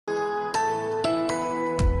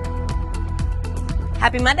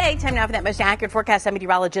Happy Monday. Time now for that most accurate forecast. I'm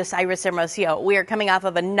meteorologist Iris Hermosillo. We are coming off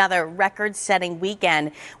of another record-setting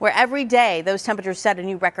weekend where every day those temperatures set a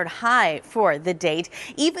new record high for the date.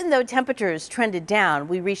 Even though temperatures trended down,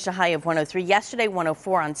 we reached a high of 103 yesterday,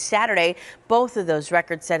 104 on Saturday. Both of those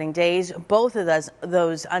record-setting days, both of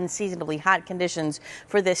those unseasonably hot conditions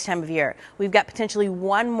for this time of year. We've got potentially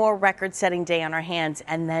one more record-setting day on our hands,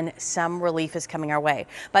 and then some relief is coming our way.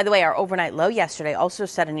 By the way, our overnight low yesterday also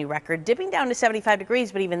set a new record, dipping down to 75 degrees.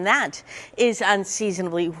 But even that is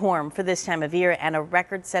unseasonably warm for this time of year, and a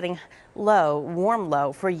record-setting low, warm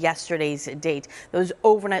low for yesterday's date. Those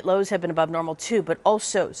overnight lows have been above normal too, but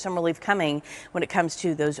also some relief coming when it comes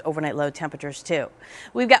to those overnight low temperatures too.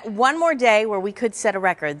 We've got one more day where we could set a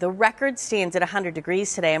record. The record stands at 100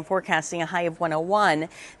 degrees today. I'm forecasting a high of 101.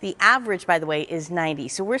 The average, by the way, is 90.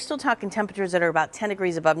 So we're still talking temperatures that are about 10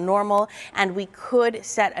 degrees above normal, and we could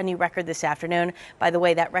set a new record this afternoon. By the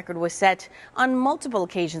way, that record was set on multiple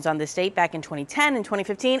occasions on this date back in 2010 and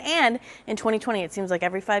 2015 and in 2020. It seems like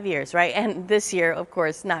every 5 years, right? And this year, of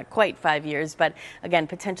course, not quite 5 years, but again,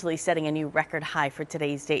 potentially setting a new record high for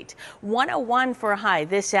today's date. 101 for a high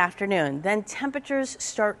this afternoon. Then temperatures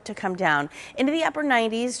start to come down into the upper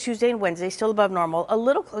 90s Tuesday and Wednesday, still above normal, a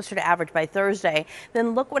little closer to average by Thursday.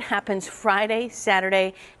 Then look what happens Friday,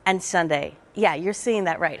 Saturday, and Sunday. Yeah, you're seeing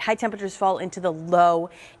that right. High temperatures fall into the low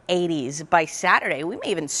 80s. By Saturday, we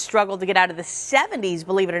may even struggle to get out of the 70s,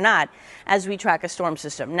 believe it or not, as we track a storm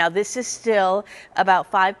system. Now, this is still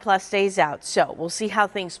about 5+ days out, so we'll see how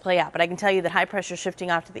things play out. But I can tell you that high pressure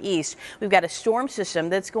shifting off to the east. We've got a storm system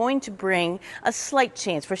that's going to bring a slight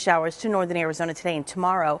chance for showers to northern Arizona today and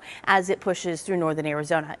tomorrow as it pushes through northern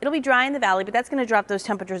Arizona. It'll be dry in the valley, but that's going to drop those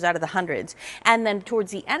temperatures out of the hundreds. And then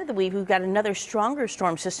towards the end of the week, we've got another stronger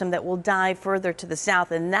storm system that will dive further to the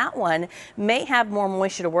south, and that one may have more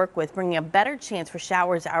moisture to work with, bringing a better chance for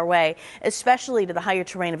showers our way, especially to the higher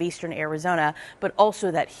terrain of eastern Arizona, but also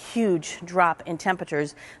that huge drop in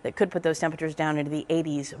temperatures that could put those temperatures down into the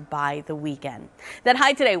 80s by the weekend. That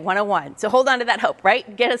high today, 101. So hold on to that hope,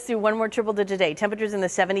 right? Get us through one more triple-digit day. Temperatures in the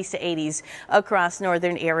 70s to 80s across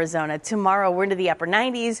northern Arizona. Tomorrow, we're into the upper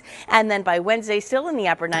 90s, and then by Wednesday, still in the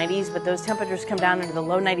upper 90s, but those temperatures come down into the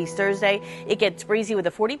low 90s Thursday. It gets breezy with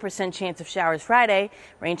a 40% chance of showers Friday,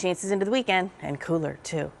 rain chances into the weekend, and cooler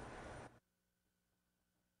too.